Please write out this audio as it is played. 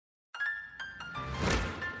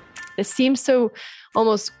It seems so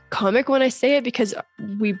almost comic when I say it because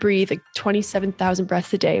we breathe like 27,000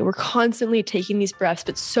 breaths a day. We're constantly taking these breaths,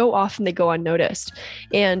 but so often they go unnoticed.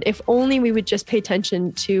 And if only we would just pay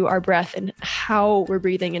attention to our breath and how we're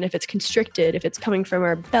breathing, and if it's constricted, if it's coming from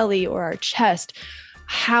our belly or our chest,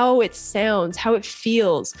 how it sounds, how it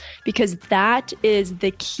feels, because that is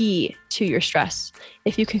the key to your stress.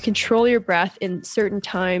 If you can control your breath in certain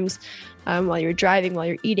times, while you're driving, while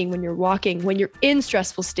you're eating, when you're walking, when you're in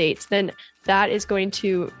stressful states, then that is going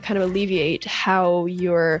to kind of alleviate how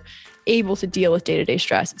you're able to deal with day-to-day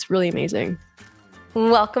stress. It's really amazing.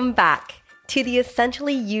 Welcome back to the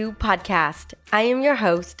Essentially You podcast. I am your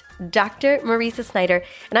host, Dr. Marisa Snyder,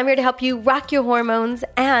 and I'm here to help you rock your hormones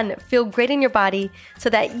and feel great in your body so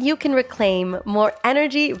that you can reclaim more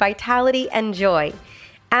energy, vitality, and joy,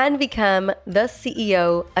 and become the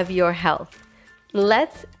CEO of your health.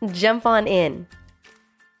 Let's jump on in.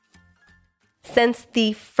 Since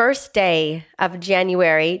the first day of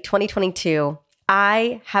January 2022,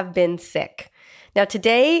 I have been sick. Now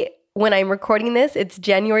today, when I'm recording this, it's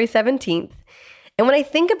January 17th. And when I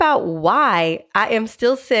think about why I am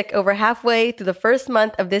still sick over halfway through the first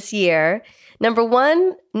month of this year, number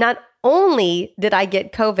one, not only did I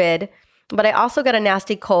get COVID, but I also got a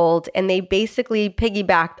nasty cold, and they basically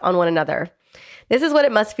piggybacked on one another. This is what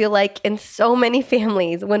it must feel like in so many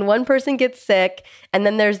families when one person gets sick and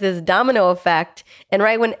then there's this domino effect. And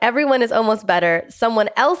right when everyone is almost better, someone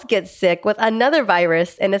else gets sick with another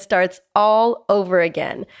virus and it starts all over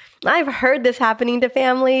again. I've heard this happening to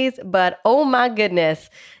families, but oh my goodness,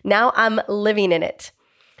 now I'm living in it.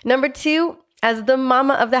 Number two, as the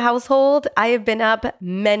mama of the household, I have been up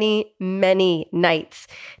many, many nights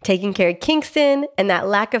taking care of Kingston, and that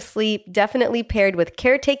lack of sleep definitely paired with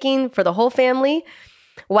caretaking for the whole family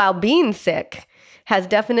while being sick has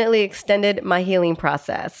definitely extended my healing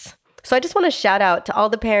process. So I just want to shout out to all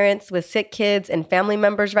the parents with sick kids and family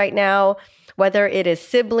members right now, whether it is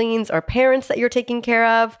siblings or parents that you're taking care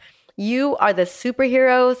of. You are the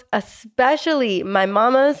superheroes, especially my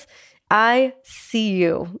mamas. I see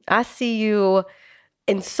you. I see you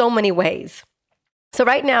in so many ways. So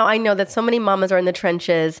right now, I know that so many mamas are in the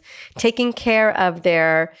trenches taking care of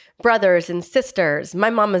their brothers and sisters. My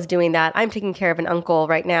mama's doing that. I'm taking care of an uncle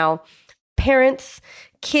right now. Parents,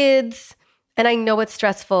 kids, and I know it's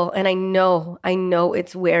stressful, and I know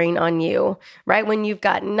it's wearing on you, right? When you've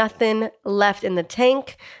got nothing left in the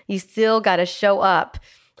tank, you still got to show up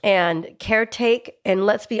and caretake. And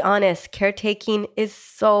let's be honest, caretaking is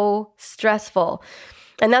so stressful.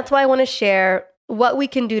 And that's why I want to share what we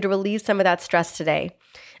can do to relieve some of that stress today.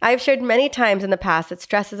 I've shared many times in the past that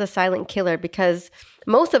stress is a silent killer because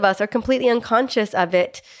most of us are completely unconscious of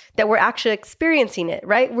it, that we're actually experiencing it,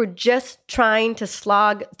 right? We're just trying to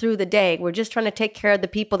slog through the day. We're just trying to take care of the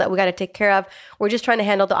people that we got to take care of. We're just trying to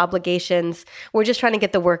handle the obligations. We're just trying to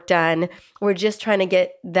get the work done. We're just trying to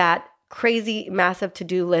get that crazy, massive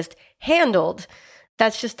to-do list handled.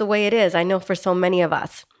 That's just the way it is, I know, for so many of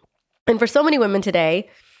us. And for so many women today,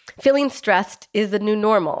 feeling stressed is the new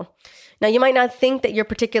normal. Now, you might not think that you're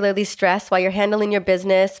particularly stressed while you're handling your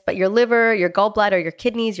business, but your liver, your gallbladder, your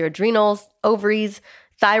kidneys, your adrenals, ovaries,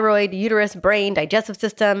 thyroid, uterus, brain, digestive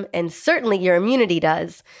system, and certainly your immunity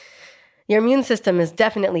does. Your immune system is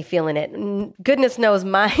definitely feeling it. Goodness knows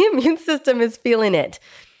my immune system is feeling it.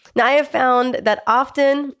 Now, I have found that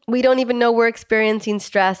often we don't even know we're experiencing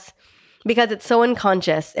stress because it's so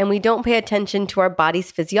unconscious and we don't pay attention to our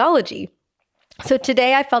body's physiology. So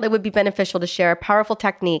today I felt it would be beneficial to share a powerful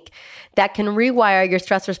technique that can rewire your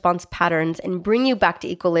stress response patterns and bring you back to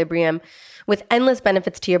equilibrium with endless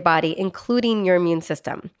benefits to your body, including your immune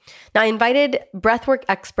system. Now, I invited breathwork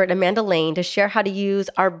expert Amanda Laine to share how to use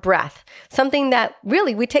our breath, something that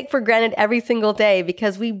really we take for granted every single day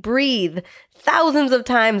because we breathe thousands of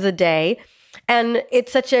times a day, and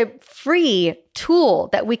it's such a free tool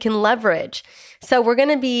that we can leverage. So we're going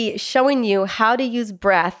to be showing you how to use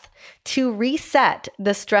breath to reset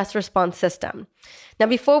the stress response system. Now,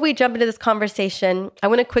 before we jump into this conversation, I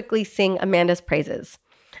want to quickly sing Amanda's praises.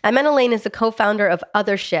 Amanda Laine is the co-founder of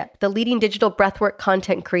Othership, the leading digital breathwork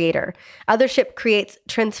content creator. Othership creates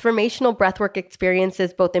transformational breathwork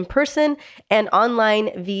experiences both in person and online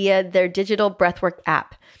via their digital breathwork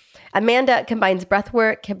app. Amanda combines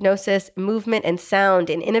breathwork, hypnosis, movement, and sound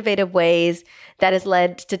in innovative ways that has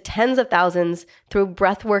led to tens of thousands through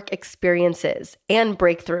breathwork experiences and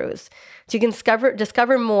breakthroughs. So you can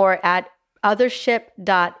discover more at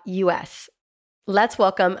othership.us. Let's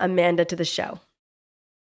welcome Amanda to the show.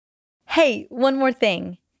 Hey, one more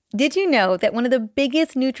thing. Did you know that one of the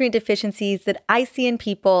biggest nutrient deficiencies that I see in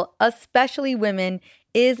people, especially women,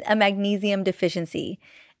 is a magnesium deficiency?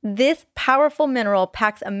 This powerful mineral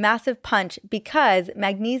packs a massive punch because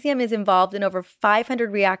magnesium is involved in over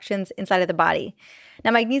 500 reactions inside of the body. Now,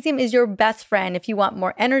 magnesium is your best friend if you want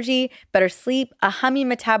more energy, better sleep, a humming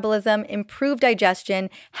metabolism, improved digestion,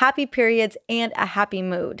 happy periods, and a happy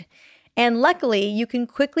mood. And luckily, you can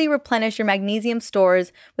quickly replenish your magnesium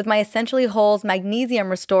stores with my Essentially Whole's Magnesium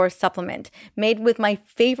Restore supplement, made with my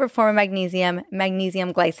favorite form of magnesium,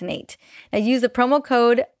 magnesium glycinate. Now, use the promo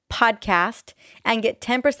code podcast and get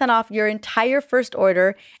 10% off your entire first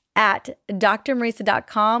order at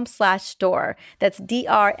drmariza.com/store. That's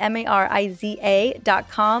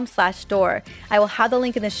drmariza.com/store. I will have the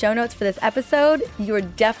link in the show notes for this episode. You are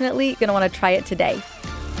definitely going to want to try it today.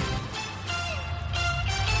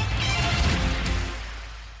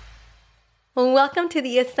 Welcome to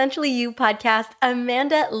the Essentially You podcast,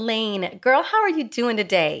 Amanda Laine. Girl, how are you doing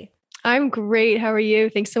today? I'm great. How are you?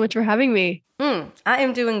 Thanks so much for having me. I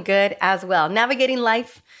am doing good as well. Navigating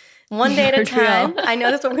life one day at a time. I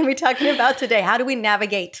know that's what we're going to be talking about today. How do we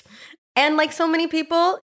navigate? And like so many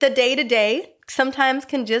people, the day-to-day sometimes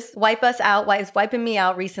can just wipe us out. It's wiping me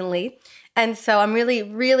out recently. And so I'm really,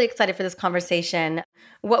 really excited for this conversation.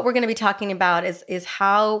 What we're going to be talking about is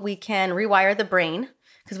how we can rewire the brain,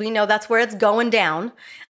 because we know that's where it's going down,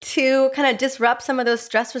 to kind of disrupt some of those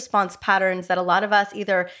stress response patterns that a lot of us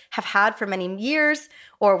either have had for many years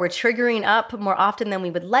or we're triggering up more often than we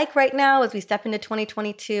would like right now as we step into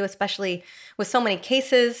 2022, especially with so many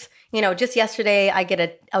cases. You know, just yesterday, I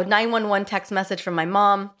get a 911 text message from my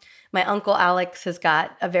mom. My uncle Alex has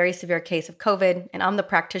got a very severe case of COVID, and I'm the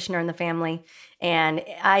practitioner in the family. And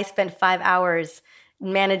I spent 5 hours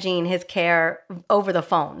managing his care over the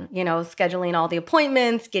phone, you know, scheduling all the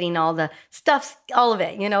appointments, getting all the stuff, all of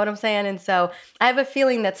it, you know what I'm saying? And so I have a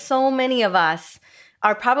feeling that so many of us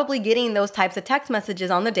are probably getting those types of text messages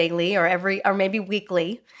on the daily or maybe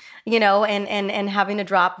weekly, you know, and having to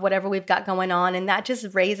drop whatever we've got going on. And that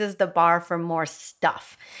just raises the bar for more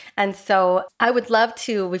stuff. And so I would love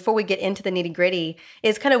to, before we get into the nitty gritty,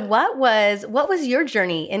 is kind of what was your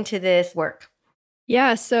journey into this work?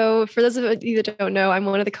 Yeah. So for those of you that don't know, I'm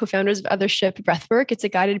one of the co-founders of Othership Breathwork. It's a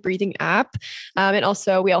guided breathing app. And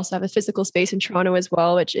also we also have a physical space in Toronto as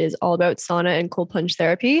well, which is all about sauna and cold plunge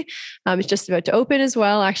therapy. It's just about to open as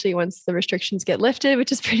well, actually, once the restrictions get lifted,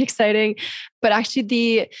 which is pretty exciting. But actually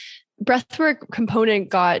the breathwork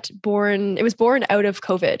component it was born out of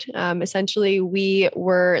COVID. Essentially, we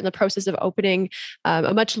were in the process of opening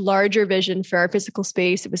a much larger vision for our physical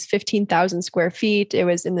space. It was 15,000 square feet. It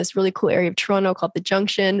was in this really cool area of Toronto called the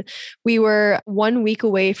Junction. We were 1 week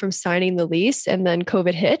away from signing the lease, and then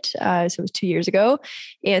COVID hit. So it was 2 years ago.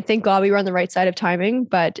 And thank God we were on the right side of timing,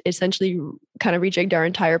 but essentially kind of rejigged our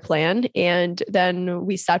entire plan. And then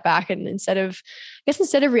we sat back and instead of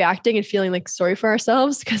reacting and feeling like sorry for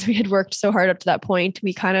ourselves because we had worked so hard up to that point,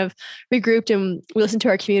 we kind of regrouped and we listened to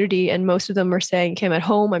our community, and most of them were saying, okay, I'm at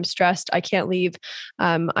home, I'm stressed, I can't leave.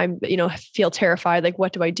 Feel terrified. Like,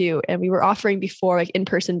 what do I do? And we were offering before like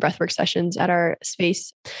in-person breathwork sessions at our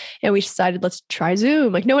space. And we decided, let's try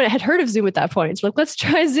Zoom. Like no one had heard of Zoom at that point. So like, let's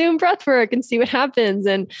try Zoom breathwork and see what happens.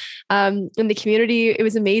 And in the community, it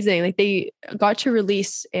was amazing. Like they got to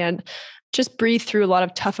release and just breathe through a lot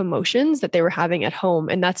of tough emotions that they were having at home.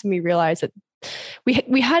 And that's when we realized that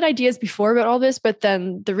we had ideas before about all this, but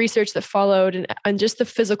then the research that followed and just the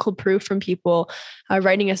physical proof from people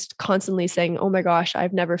writing us constantly saying, oh my gosh,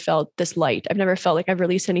 I've never felt this light. I've never felt like I've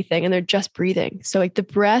released anything. And they're just breathing. So like the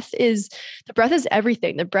breath is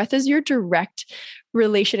everything. The breath is your direct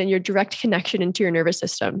relation and your direct connection into your nervous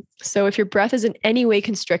system. So if your breath is in any way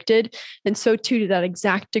constricted, then so too to that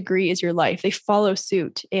exact degree is your life. They follow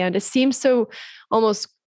suit. And it seems so almost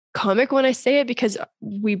comic when I say it because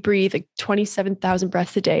we breathe like 27,000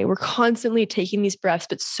 breaths a day. We're constantly taking these breaths,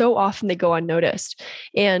 but so often they go unnoticed.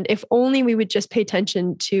 And if only we would just pay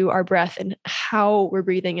attention to our breath and how we're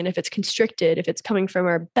breathing, and if it's constricted, if it's coming from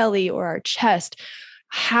our belly or our chest,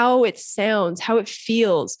 how it sounds, how it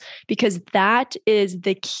feels, because that is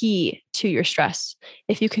the key to your stress.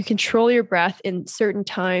 If you can control your breath in certain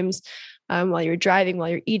times, while you're driving, while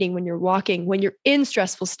you're eating, when you're walking, when you're in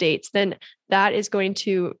stressful states, then that is going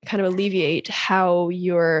to kind of alleviate how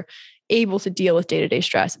you're able to deal with day-to-day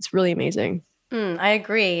stress. It's really amazing. I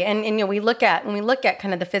agree. And when we look at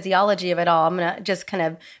kind of the physiology of it all, I'm going to just kind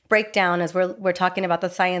of break down as we're talking about the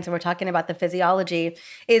science and we're talking about the physiology,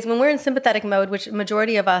 is when we're in sympathetic mode, which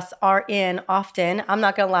majority of us are in often. I'm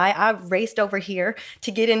not going to lie. I've raced over here to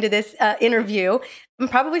get into this interview. I'm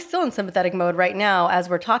probably still in sympathetic mode right now as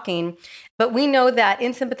we're talking, but we know that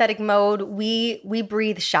in sympathetic mode, we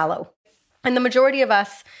breathe shallow. And the majority of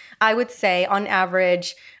us, I would say on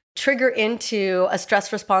average, trigger into a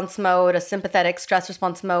stress response mode, a sympathetic stress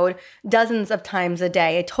response mode, dozens of times a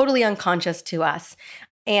day, totally unconscious to us.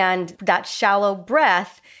 And that shallow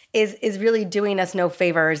breath is really doing us no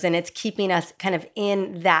favors, and it's keeping us kind of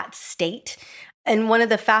in that state. And one of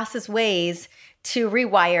the fastest ways to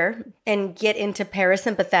rewire and get into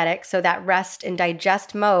parasympathetic, so that rest and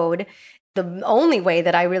digest mode, the only way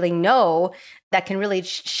that I really know that can really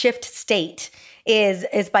shift state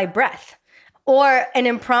is by breath. Or an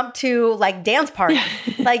impromptu like dance party.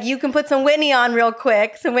 Like you can put some Whitney on real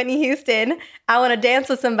quick, some Whitney Houston. I want to dance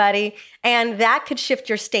with somebody. And that could shift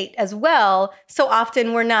your state as well. So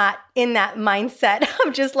often we're not in that mindset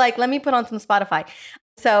of just like, let me put on some Spotify.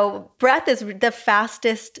 So breath is the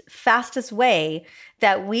fastest way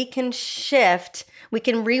that we can shift, we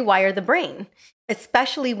can rewire the brain,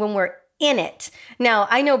 especially when we're in it. Now,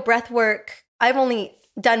 I know breath work, I've only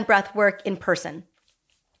done breath work in person.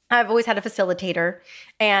 I've always had a facilitator,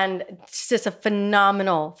 and it's just a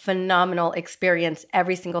phenomenal experience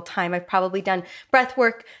every single time. I've probably done breath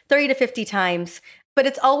work 30 to 50 times, but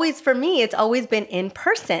it's always, for me, it's always been in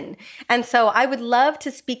person. And so I would love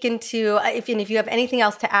to speak into, if you have anything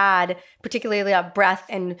else to add, particularly about breath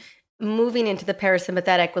and moving into the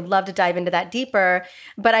parasympathetic, would love to dive into that deeper.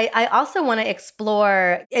 But I also want to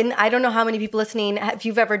explore, and I don't know how many people listening, if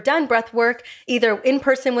you've ever done breath work, either in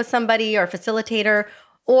person with somebody or a facilitator,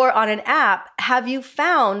 or on an app, have you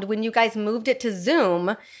found when you guys moved it to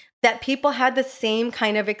Zoom that people had the same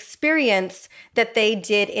kind of experience that they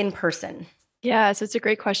did in person? Yeah, so it's a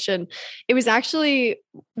great question. It was actually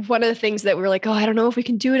one of the things that we were like, oh, I don't know if we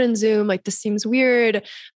can do it on Zoom. Like, this seems weird.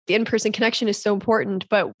 The in-person connection is so important.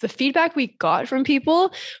 But the feedback we got from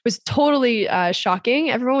people was totally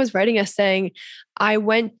shocking. Everyone was writing us saying, I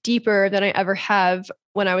went deeper than I ever have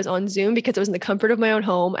when I was on Zoom because it was in the comfort of my own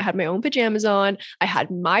home. I had my own pajamas on. I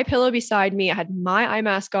had my pillow beside me. I had my eye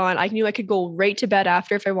mask on. I knew I could go right to bed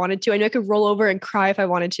after if I wanted to. I knew I could roll over and cry if I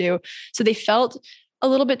wanted to. So they felt a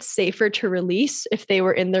little bit safer to release if they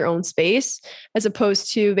were in their own space, as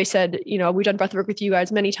opposed to, they said, we've done breathwork with you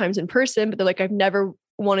guys many times in person, but they're like, I've never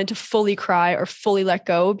wanted to fully cry or fully let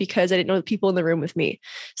go because I didn't know the people in the room with me.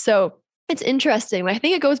 So it's interesting. I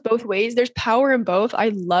think it goes both ways. There's power in both. I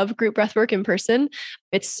love group breathwork in person.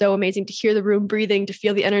 It's so amazing to hear the room breathing, to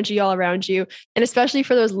feel the energy all around you. And especially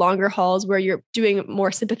for those longer hauls where you're doing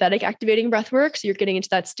more sympathetic activating breathwork. So you're getting into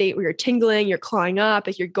that state where you're tingling, you're clawing up,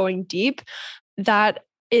 like you're going deep. That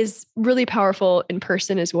is really powerful in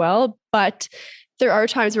person as well. But there are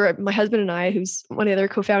times where my husband and I, who's one of the other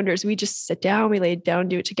co-founders, we just sit down, we lay down,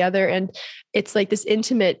 do it together. And it's like this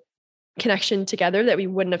intimate connection together that we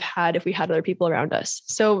wouldn't have had if we had other people around us.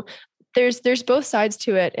 So there's both sides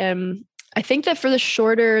to it. And I think that for the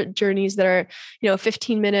shorter journeys that are,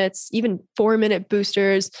 15 minutes, even 4-minute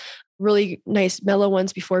boosters, really nice mellow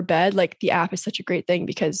ones before bed, like the app is such a great thing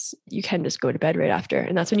because you can just go to bed right after.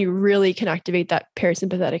 And that's when you really can activate that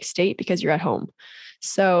parasympathetic state because you're at home.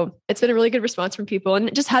 So it's been a really good response from people,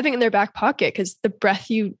 and just having it in their back pocket, because the breath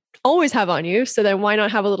you always have on you. So then why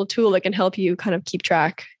not have a little tool that can help you kind of keep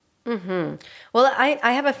track? Mm-hmm. Well,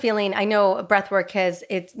 I have a feeling, I know breathwork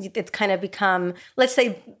it's kind of become, let's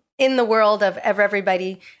say in the world of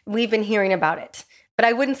everybody, we've been hearing about it. But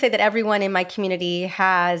I wouldn't say that everyone in my community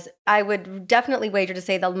has. I would definitely wager to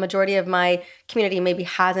say the majority of my community maybe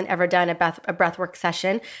hasn't ever done a breathwork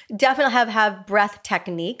session. Definitely have breath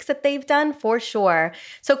techniques that they've done for sure.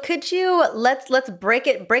 So could you, let's break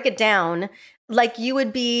it down, like you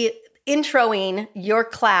would be introing your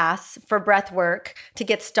class for breathwork to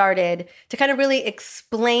get started, to kind of really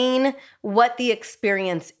explain what the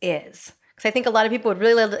experience is. Because I think a lot of people would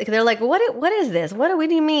really, they're like, what is this? What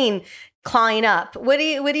do you mean clawing up? What do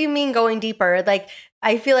you mean going deeper? Like,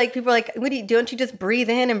 I feel like people are like, don't you just breathe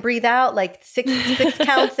in and breathe out? Like six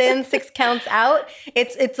counts in, 6 counts out.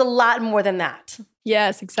 It's a lot more than that.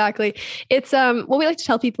 Yes, exactly. It's what we like to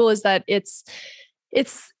tell people is that it's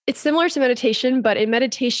similar to meditation, but in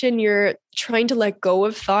meditation, you're trying to let go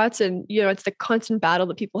of thoughts. And, it's the constant battle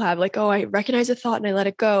that people have, like, oh, I recognize a thought and I let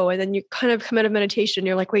it go. And then you kind of come out of meditation.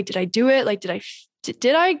 You're like, wait, did I do it? Like, did I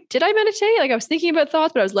meditate? Like, I was thinking about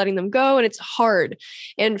thoughts, but I was letting them go, and it's hard.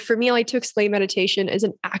 And for me, I like to explain meditation as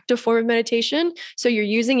an active form of meditation. So you're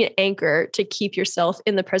using an anchor to keep yourself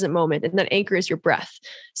in the present moment. And that anchor is your breath.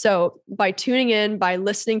 So by tuning in, by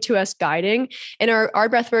listening to us guiding, and our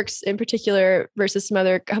breathworks in particular versus some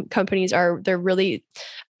other companies they're really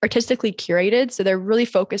artistically curated. So they're really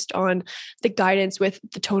focused on the guidance with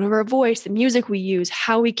the tone of our voice, the music we use,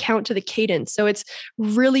 how we count to the cadence. So it's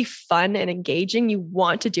really fun and engaging. You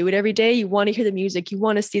want to do it every day. You want to hear the music. You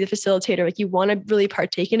want to see the facilitator. Like you want to really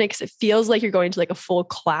partake in it because it feels like you're going to like a full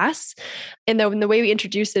class. And then the way we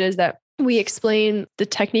introduce it is that we explain the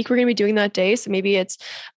technique we're going to be doing that day. So maybe it's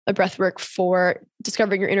a breath work for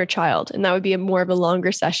discovering your inner child. And that would be more of a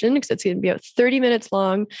longer session because it's going to be about 30 minutes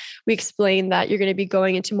long. We explain that you're going to be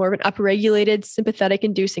going into more of an upregulated, sympathetic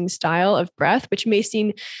inducing style of breath, which may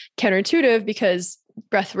seem counterintuitive because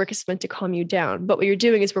breath work is meant to calm you down. But what you're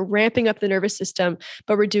doing is we're ramping up the nervous system,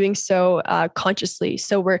 but we're doing so consciously.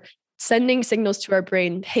 So we're sending signals to our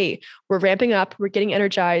brain, hey, we're ramping up, we're getting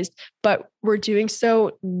energized, but we're doing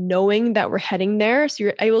so knowing that we're heading there. So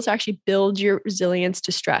you're able to actually build your resilience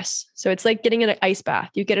to stress. So it's like getting in an ice bath.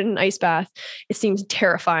 You get in an ice bath, it seems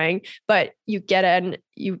terrifying, but you get in,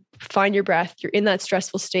 you find your breath, you're in that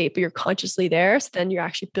stressful state, but you're consciously there. So then you're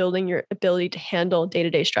actually building your ability to handle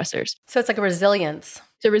day-to-day stressors. So it's like a resilience.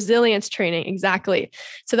 So resilience training, exactly.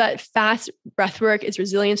 So that fast breath work is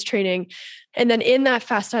resilience training. And then in that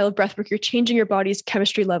fast style of breath work, you're changing your body's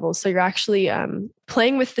chemistry levels. So you're actually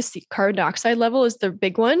playing with the carbon dioxide level is the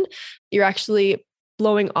big one. You're actually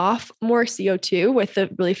blowing off more CO2 with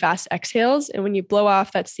the really fast exhales. And when you blow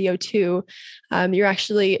off that CO2, you're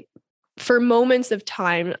actually, for moments of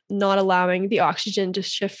time, not allowing the oxygen to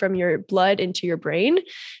shift from your blood into your brain.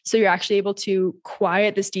 So you're actually able to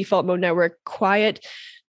quiet this default mode network, quiet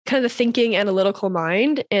kind of the thinking analytical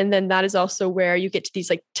mind. And then that is also where you get to these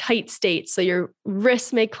like tight states. So your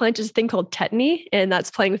wrists may clench, is a thing called tetany, and that's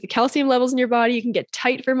playing with the calcium levels in your body. You can get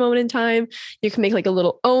tight for a moment in time. You can make like a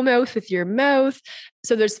little O mouth with your mouth.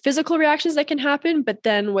 So there's physical reactions that can happen, but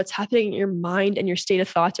then what's happening in your mind and your state of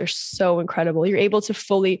thoughts are so incredible. You're able to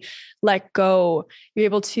fully let go. You're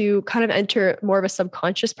able to kind of enter more of a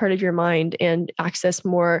subconscious part of your mind and access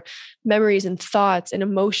more memories and thoughts and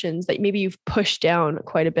emotions that maybe you've pushed down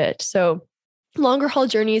quite a bit. So longer haul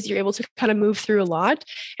journeys, you're able to kind of move through a lot.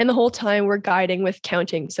 And the whole time we're guiding with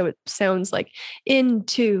counting. So it sounds like in,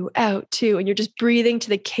 two, out, two, and you're just breathing to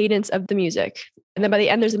the cadence of the music. And then by the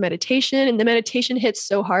end, there's a meditation, and the meditation hits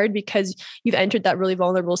so hard because you've entered that really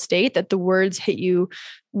vulnerable state that the words hit you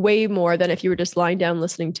way more than if you were just lying down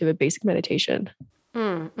listening to a basic meditation.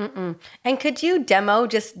 And could you demo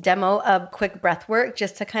a quick breath work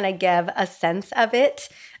just to kind of give a sense of it,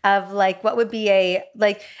 of like what would be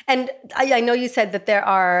and I know you said that there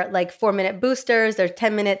are like 4-minute boosters, there's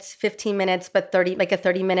 10 minutes, 15 minutes, but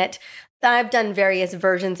 30-minute. I've done various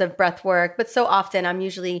versions of breath work, but so often I'm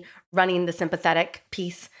usually running the sympathetic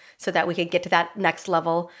piece so that we could get to that next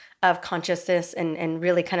level of consciousness and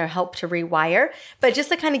really kind of help to rewire. But just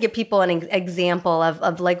to kind of give people an example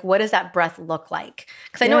of like, what does that breath look like?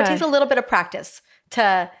 Because I know it takes a little bit of practice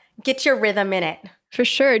to get your rhythm in it. For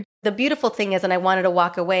sure. The beautiful thing is, and I wanted to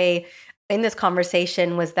walk away in this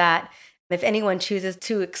conversation, was that if anyone chooses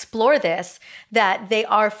to explore this, that they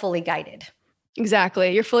are fully guided.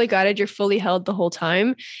 Exactly. You're fully guided. You're fully held the whole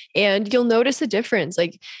time. And you'll notice a difference.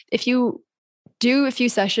 Like if you do a few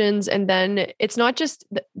sessions, and then it's not just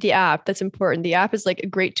the app that's important. The app is like a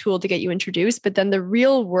great tool to get you introduced, but then the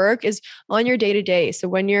real work is on your day to day. So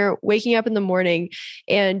when you're waking up in the morning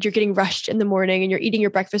and you're getting rushed in the morning and you're eating your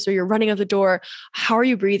breakfast or you're running out the door, how are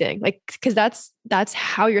you breathing? Like, because that's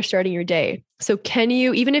how you're starting your day. So can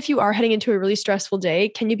you, even if you are heading into a really stressful day,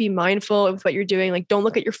 can you be mindful of what you're doing? Like don't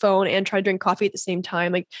look at your phone and try to drink coffee at the same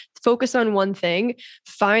time. Like focus on one thing,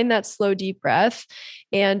 find that slow, deep breath,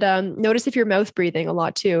 and notice if you're mouth breathing a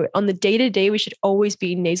lot too. On the day-to-day, we should always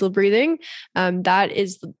be nasal breathing. That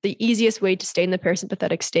is the easiest way to stay in the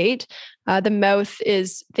parasympathetic state.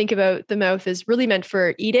 Think about the mouth is really meant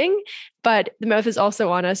for eating, but the mouth is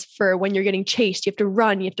also on us for when you're getting chased. You have to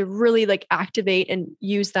run. You have to really like activate and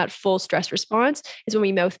use that full stress response is when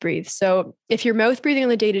we mouth breathe. So if you're mouth breathing on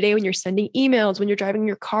the day-to-day, when you're sending emails, when you're driving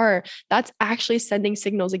your car, that's actually sending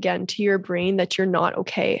signals again to your brain that you're not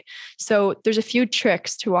okay. So there's a few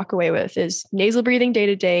tricks to walk away with is nasal breathing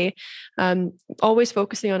day-to-day, always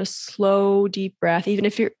focusing on a slow, deep breath. Even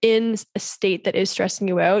if you're in a state that is stressing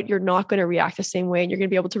you out, you're not going to react the same way and you're going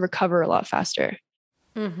to be able to recover a lot faster.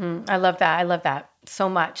 Mm-hmm. I love that. I love that so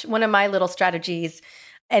much. One of my little strategies,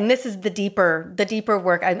 and this is the deeper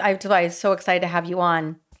work. That's why I was so excited to have you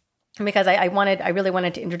on, because I really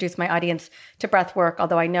wanted to introduce my audience to breath work.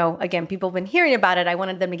 Although I know, again, people have been hearing about it. I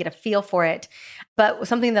wanted them to get a feel for it. But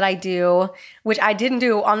something that I do, which I didn't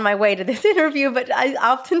do on my way to this interview, but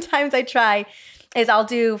oftentimes I try, is I'll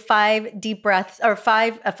do 5 deep breaths or a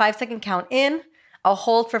 5-second count in. I'll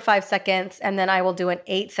hold for 5 seconds, and then I will do an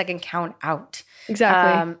 8-second count out.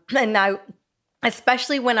 Exactly. And now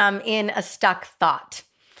especially when I'm in a stuck thought,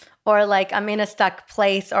 or like I'm in a stuck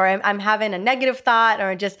place, or I'm having a negative thought,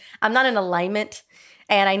 or just I'm not in alignment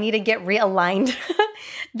and I need to get realigned.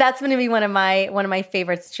 That's going to be one of my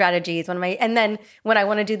favorite strategies. And then when I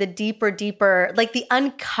want to do the deeper, like the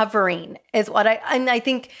uncovering is I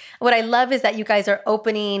think what I love is that you guys are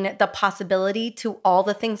opening the possibility to all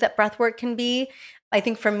the things that breath work can be. I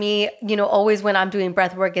think for me, always when I'm doing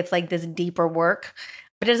breath work, it's like this deeper work,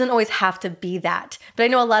 but it doesn't always have to be that. But I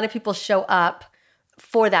know a lot of people show up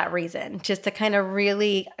for that reason, just to kind of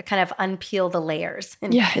really kind of unpeel the layers.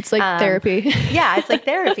 And, yeah, it's like therapy. Yeah, it's like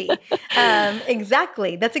therapy.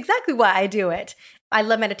 Exactly. That's exactly why I do it. I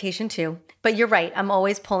love meditation too, but you're right. I'm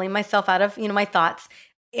always pulling myself out of, my thoughts.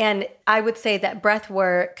 And I would say that breath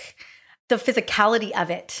work, the physicality of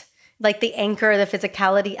it, like the anchor, the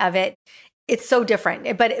physicality of it, it's so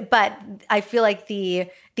different. But I feel like the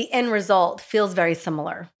end result feels very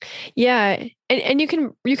similar. Yeah. And you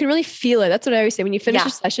can really feel it. That's what I always say. When you finish a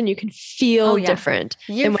session, you can feel different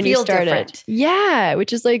than when you started. Different. Yeah.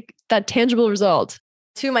 Which is like that tangible result.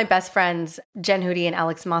 Two of my best friends, Jen Hootie and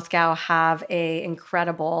Alex Moscow, have a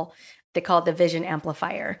incredible, they call it the Vision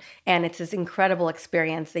Amplifier. And it's this incredible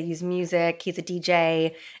experience. They use music. He's a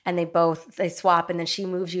DJ, and they swap, and then she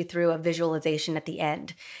moves you through a visualization at the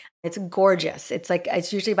end. It's gorgeous.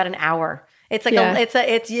 It's usually about an hour. It's like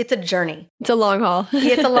it's a journey. It's a long haul.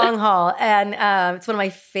 It's a long haul, and it's one of my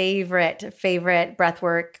favorite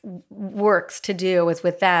breathwork works to do is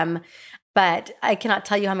with them. But I cannot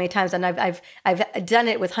tell you how many times, and I've done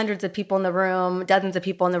it with hundreds of people in the room, dozens of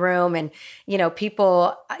people in the room, and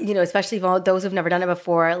people, especially those who've never done it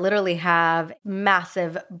before, literally have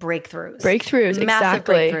massive breakthroughs. Massive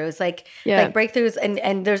breakthroughs, like breakthroughs,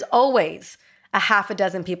 and there's always a half a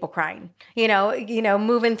dozen people crying,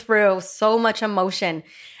 moving through so much emotion.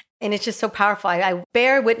 And it's just so powerful. I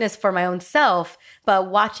bear witness for my own self, but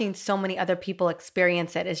watching so many other people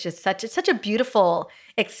experience it is just such a beautiful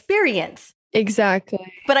experience.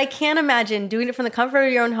 Exactly. But I can't imagine doing it from the comfort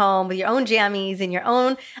of your own home with your own jammies and your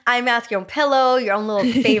own eye mask, your own pillow, your own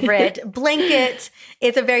little favorite blanket.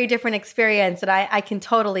 It's a very different experience, and I can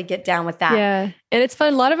totally get down with that. Yeah. And it's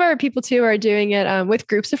fun. A lot of our people too are doing it with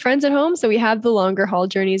groups of friends at home. So we have the longer haul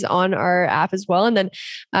journeys on our app as well. And then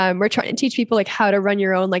we're trying to teach people like how to run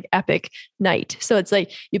your own like epic night. So it's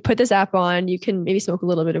like you put this app on, you can maybe smoke a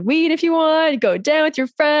little bit of weed if you want, go down with your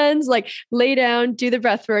friends, like lay down, do the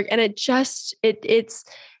breath work. And it just, it's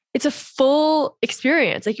a full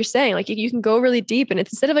experience. Like you're saying, like you can go really deep, and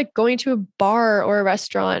it's instead of like going to a bar or a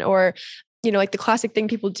restaurant or like the classic thing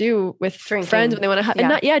people do with friends when they want to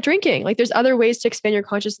have, drinking. Like there's other ways to expand your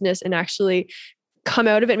consciousness and actually come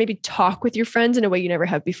out of it, maybe talk with your friends in a way you never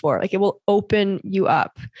have before. Like it will open you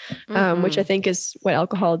up, which I think is what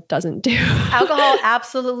alcohol doesn't do. Alcohol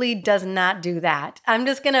absolutely does not do that. I'm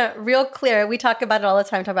just going to real clear. We talk about it all the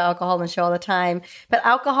time, talk about alcohol on the show all the time, but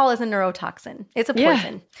alcohol is a neurotoxin. It's a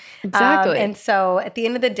poison. Yeah, exactly. And so at the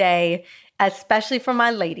end of the day, especially for my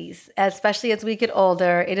ladies, especially as we get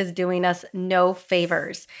older, it is doing us no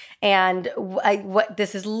favors. And what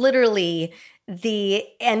this is literally the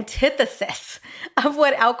antithesis of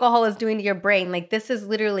what alcohol is doing to your brain. Like this is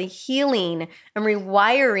literally healing and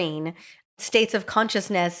rewiring states of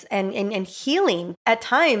consciousness and healing, at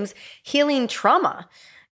times, healing trauma,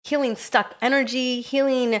 healing stuck energy,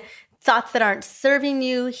 healing thoughts that aren't serving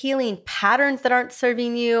you, healing patterns that aren't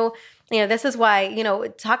serving you. This is why,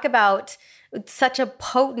 talk about such a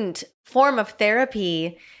potent form of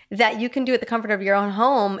therapy that you can do at the comfort of your own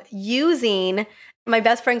home using, my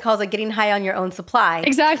best friend calls it getting high on your own supply.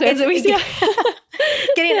 Exactly.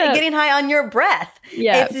 Getting high on your breath.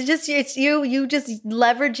 Yeah. It's you just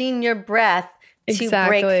leveraging your breath to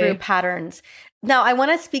break through patterns. Now, I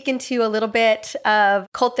want to speak into a little bit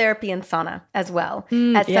of cold therapy and sauna as well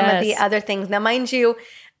as some of the other things. Now, mind you,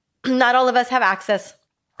 not all of us have access.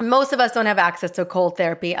 Most of us don't have access to cold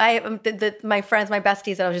therapy. My friends, my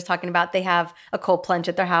besties that I was just talking about, they have a cold plunge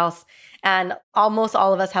at their house, and almost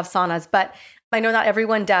all of us have saunas, but I know not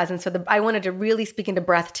everyone does. And so I wanted to really speak into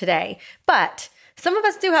breath today, but some of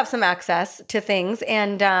us do have some access to things.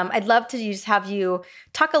 And I'd love to just have you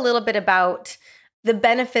talk a little bit about the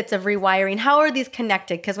benefits of rewiring. How are these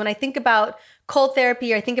connected? Because when I think about cold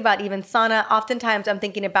therapy, or I think about even sauna, oftentimes I'm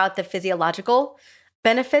thinking about the physiological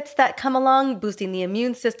benefits that come along, boosting the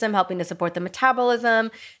immune system, helping to support the metabolism,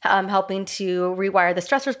 helping to rewire the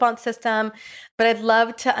stress response system. But I'd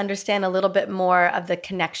love to understand a little bit more of the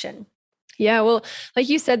connection. Yeah, well, like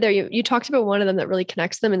you said there, you talked about one of them that really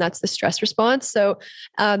connects them, and that's the stress response. So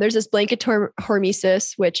there's this blanket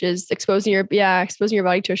hormesis, which is exposing your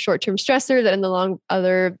body to a short-term stressor that in the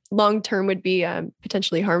long term would be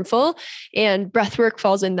potentially harmful. And breath work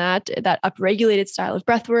falls in that upregulated style of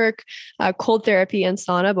breath work. Cold therapy and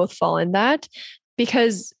sauna both fall in that,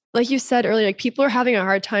 because like you said earlier, like people are having a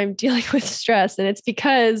hard time dealing with stress, and it's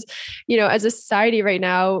because, as a society right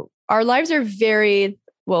now, our lives are very,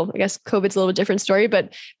 well, I guess COVID's a little different story,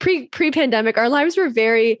 but pre-pandemic, our lives were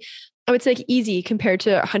very, I would say, like, easy compared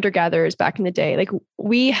to hunter-gatherers back in the day. Like,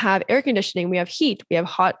 we have air conditioning, we have heat, we have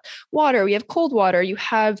hot water, we have cold water, you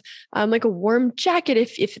have like a warm jacket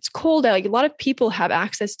if it's cold out. Like, a lot of people have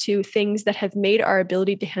access to things that have made our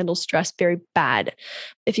ability to handle stress very bad.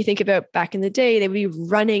 If you think about back in the day, they would be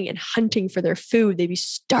running and hunting for their food, they'd be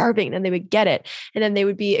starving, and they would get it, and then they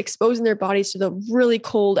would be exposing their bodies to the really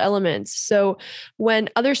cold elements. So when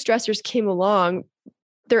other stressors came along,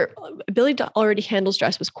 their ability to already handle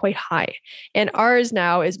stress was quite high, and ours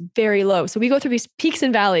now is very low. So we go through these peaks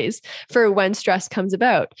and valleys for when stress comes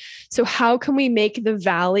about. So how can we make the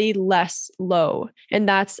valley less low? And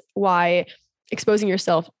that's why exposing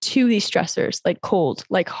yourself to these stressors, like cold,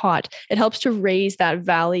 like hot, it helps to raise that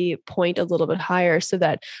valley point a little bit higher, so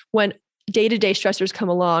that when day-to-day stressors come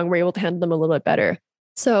along, we're able to handle them a little bit better.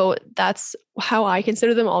 So that's how I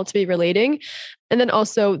consider them all to be relating. And then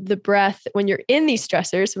also the breath, when you're in these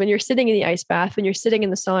stressors, when you're sitting in the ice bath, when you're sitting in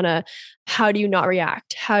the sauna, how do you not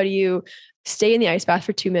react? How do you stay in the ice bath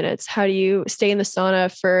for 2 minutes? How do you stay in the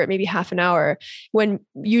sauna for maybe half an hour when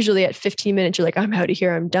usually at 15 minutes, you're like, I'm out of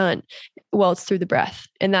here, I'm done. Well, it's through the breath.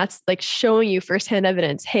 And that's like showing you firsthand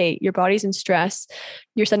evidence. Hey, your body's in stress.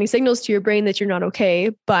 You're sending signals to your brain that you're not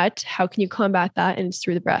okay, but how can you combat that? And it's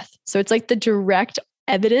through the breath. So it's like the direct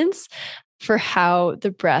evidence for how the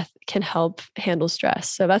breath can help handle stress.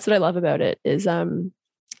 So that's what I love about it is,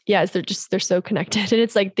 they're so connected, and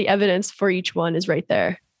it's like the evidence for each one is right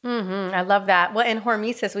there. Mm-hmm. I love that. Well, in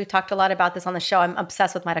hormesis, we've talked a lot about this on the show. I'm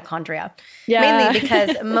obsessed with mitochondria, mainly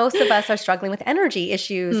because most of us are struggling with energy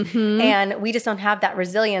issues, and we just don't have that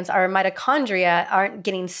resilience. Our mitochondria aren't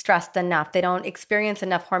getting stressed enough. They don't experience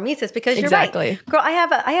enough hormesis because you're right. Girl, I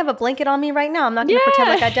have a blanket on me right now. I'm not going to pretend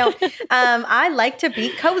like I don't. I like to be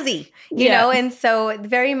cozy, you know, and so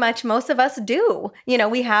very much most of us do.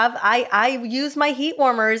 I used my heat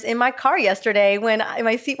warmers in my car yesterday when I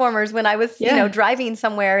was, driving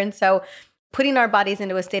somewhere. And so putting our bodies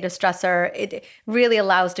into a state of stressor, it really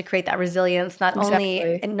allows to create that resilience, not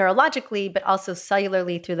only neurologically, but also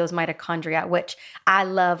cellularly through those mitochondria, which I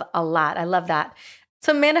love a lot. I love that.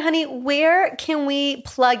 So Amanda, honey, where can we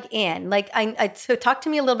plug in? So talk to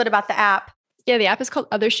me a little bit about the app. Yeah, the app is called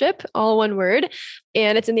Othership, all one word,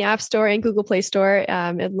 and it's in the App Store and Google Play Store.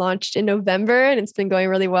 It launched in November, and it's been going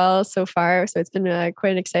really well so far. So it's been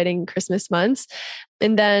quite an exciting Christmas months.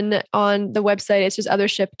 And then on the website, it's just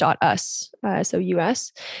othership.us, so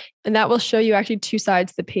US. And that will show you actually two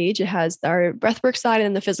sides of the page. It has our breathwork side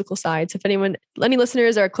and the physical side. So if any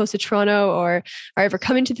listeners are close to Toronto or are ever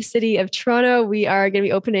coming to the city of Toronto, we are going to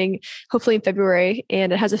be opening hopefully in February.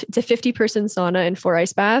 And it's a 50-person sauna and 4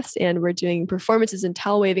 ice baths. And we're doing performances in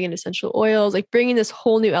towel waving and essential oils, like bringing this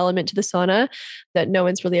whole new element to the sauna that no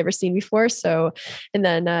one's really ever seen before. So, and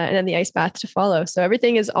then the ice bath to follow. So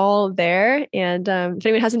everything is all there. And if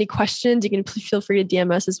anyone has any questions, you can feel free to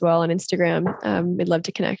DM us as well on Instagram. We'd love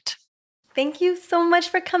to connect. Thank you so much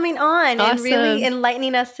for coming on and really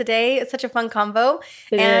enlightening us today. It's such a fun convo.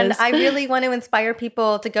 And I really want to inspire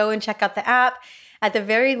people to go and check out the app. At the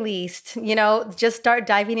very least, just start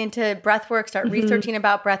diving into breath work, start researching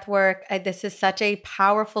about breath work. This is such a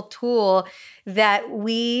powerful tool that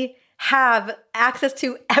we have access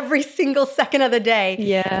to every single second of the day.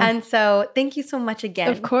 Yeah. And so thank you so much again.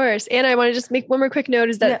 Of course. And I want to just make one more quick note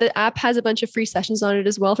is that the app has a bunch of free sessions on it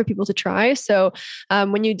as well for people to try. So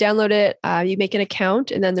when you download it, you make an account,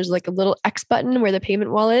 and then there's like a little X button where the payment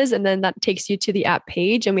wall is. And then that takes you to the app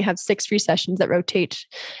page. And we have 6 free sessions that rotate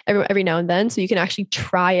every now and then. So you can actually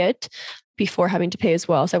try it before having to pay as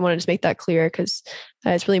well. So I want to just make that clear because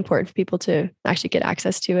it's really important for people to actually get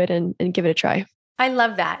access to it and give it a try. I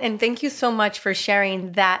love that. And thank you so much for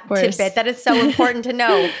sharing that tidbit. That is so important to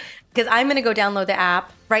know, because I'm going to go download the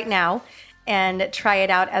app right now and try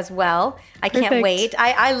it out as well. I can't wait.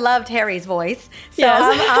 I loved Harry's voice. So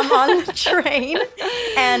I'm on the train,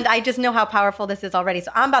 and I just know how powerful this is already.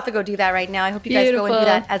 So I'm about to go do that right now. I hope you guys go and do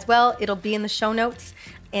that as well. It'll be in the show notes.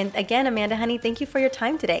 And again, Amanda, honey, thank you for your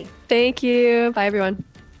time today. Thank you. Bye, everyone.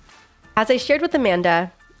 As I shared with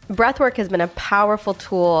Amanda, Breathwork has been a powerful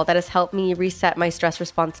tool that has helped me reset my stress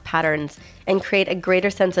response patterns and create a greater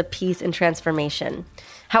sense of peace and transformation.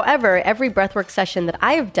 However, every breathwork session that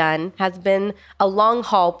I have done has been a long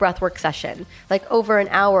haul breathwork session, like over an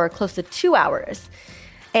hour, close to 2 hours.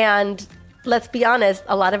 And let's be honest,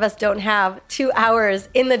 a lot of us don't have 2 hours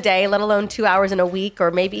in the day, let alone 2 hours in a week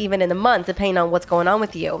or maybe even in a month, depending on what's going on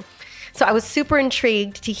with you. So I was super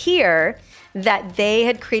intrigued to hear that they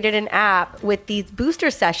had created an app with these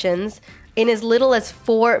booster sessions in as little as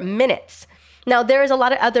 4 minutes. Now, there's a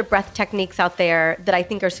lot of other breath techniques out there that I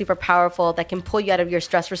think are super powerful that can pull you out of your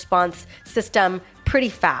stress response system pretty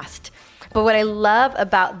fast. But what I love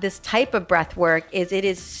about this type of breath work is it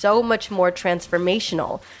is so much more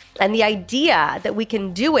transformational. And the idea that we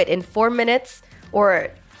can do it in 4 minutes or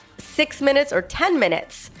 6 minutes or 10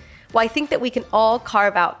 minutes, well, I think that we can all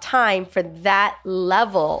carve out time for that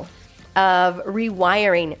level of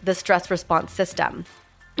rewiring the stress response system.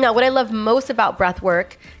 Now, what I love most about breath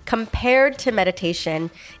work compared to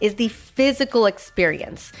meditation is the physical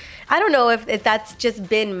experience. I don't know if that's just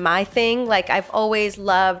been my thing. Like, I've always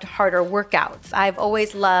loved harder workouts. I've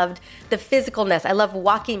always loved the physicalness. I love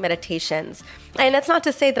walking meditations. And that's not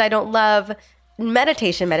to say that I don't love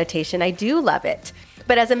meditation. I do love it.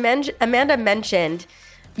 But as Amanda mentioned,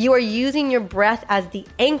 you are using your breath as the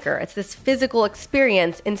anchor. It's this physical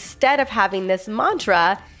experience instead of having this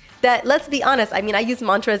mantra that, let's be honest, I mean, I use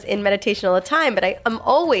mantras in meditation all the time, but I'm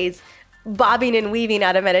always bobbing and weaving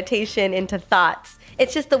out of meditation into thoughts.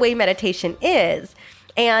 It's just the way meditation is.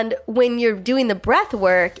 And when you're doing the breath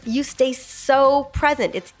work, you stay so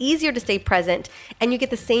present. It's easier to stay present and you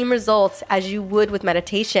get the same results as you would with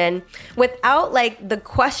meditation without like the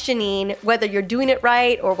questioning whether you're doing it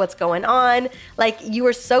right or what's going on. Like, you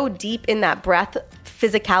are so deep in that breath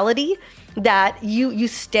physicality that you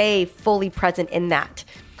stay fully present in that.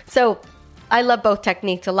 So I love both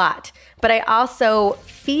techniques a lot, but I also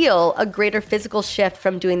feel a greater physical shift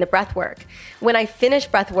from doing the breath work. When I finish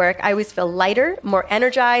breath work, I always feel lighter, more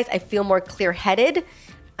energized. I feel more clear-headed.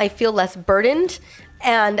 I feel less burdened.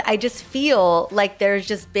 And I just feel like there's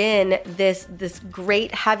just been this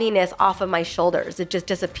great heaviness off of my shoulders. It just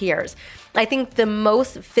disappears. I think the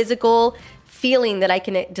most physical feeling that I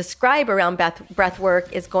can describe around breath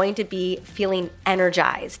work is going to be feeling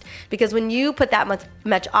energized. Because when you put that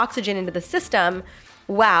much oxygen into the system,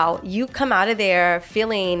 wow, you come out of there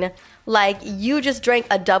feeling like you just drank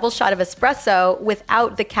a double shot of espresso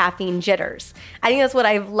without the caffeine jitters. I think that's what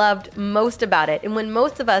I've loved most about it. And when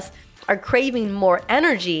most of us are craving more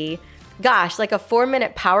energy, gosh, like a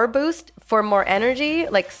 4-minute power boost for more energy,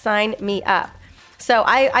 like sign me up. So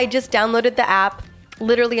I just downloaded the app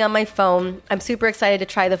literally on my phone. I'm super excited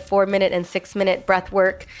to try the 4-minute and 6-minute breath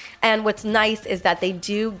work. And what's nice is that they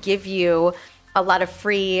do give you a lot of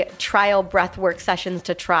free trial breath work sessions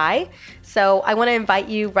to try. So I want to invite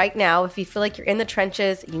you right now, if you feel like you're in the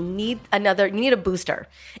trenches, you need a booster.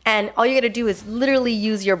 And all you got to do is literally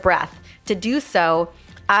use your breath. To do so,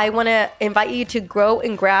 I want to invite you to go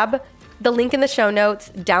and grab the link in the show notes,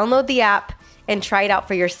 download the app, and try it out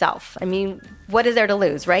for yourself. I mean, what is there to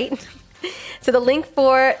lose, right? So the link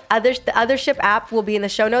for the Othership app will be in the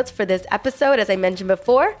show notes for this episode, as I mentioned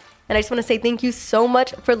before. And I just want to say thank you so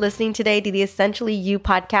much for listening today to the Essentially You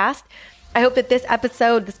podcast. I hope that this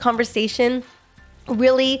episode, this conversation,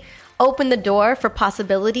 really opened the door for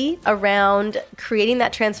possibility around creating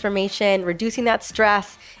that transformation, reducing that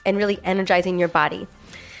stress, and really energizing your body.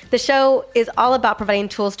 The show is all about providing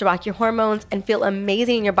tools to rock your hormones and feel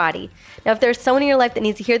amazing in your body. Now, if there's someone in your life that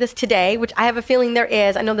needs to hear this today, which I have a feeling there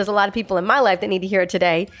is, I know there's a lot of people in my life that need to hear it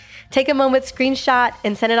today, take a moment, screenshot,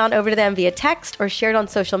 and send it on over to them via text or share it on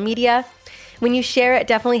social media. When you share it,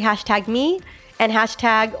 definitely hashtag me and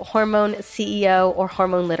hashtag hormone CEO or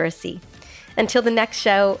hormone literacy. Until the next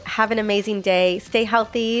show, have an amazing day, stay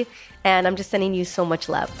healthy, and I'm just sending you so much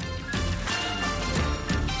love.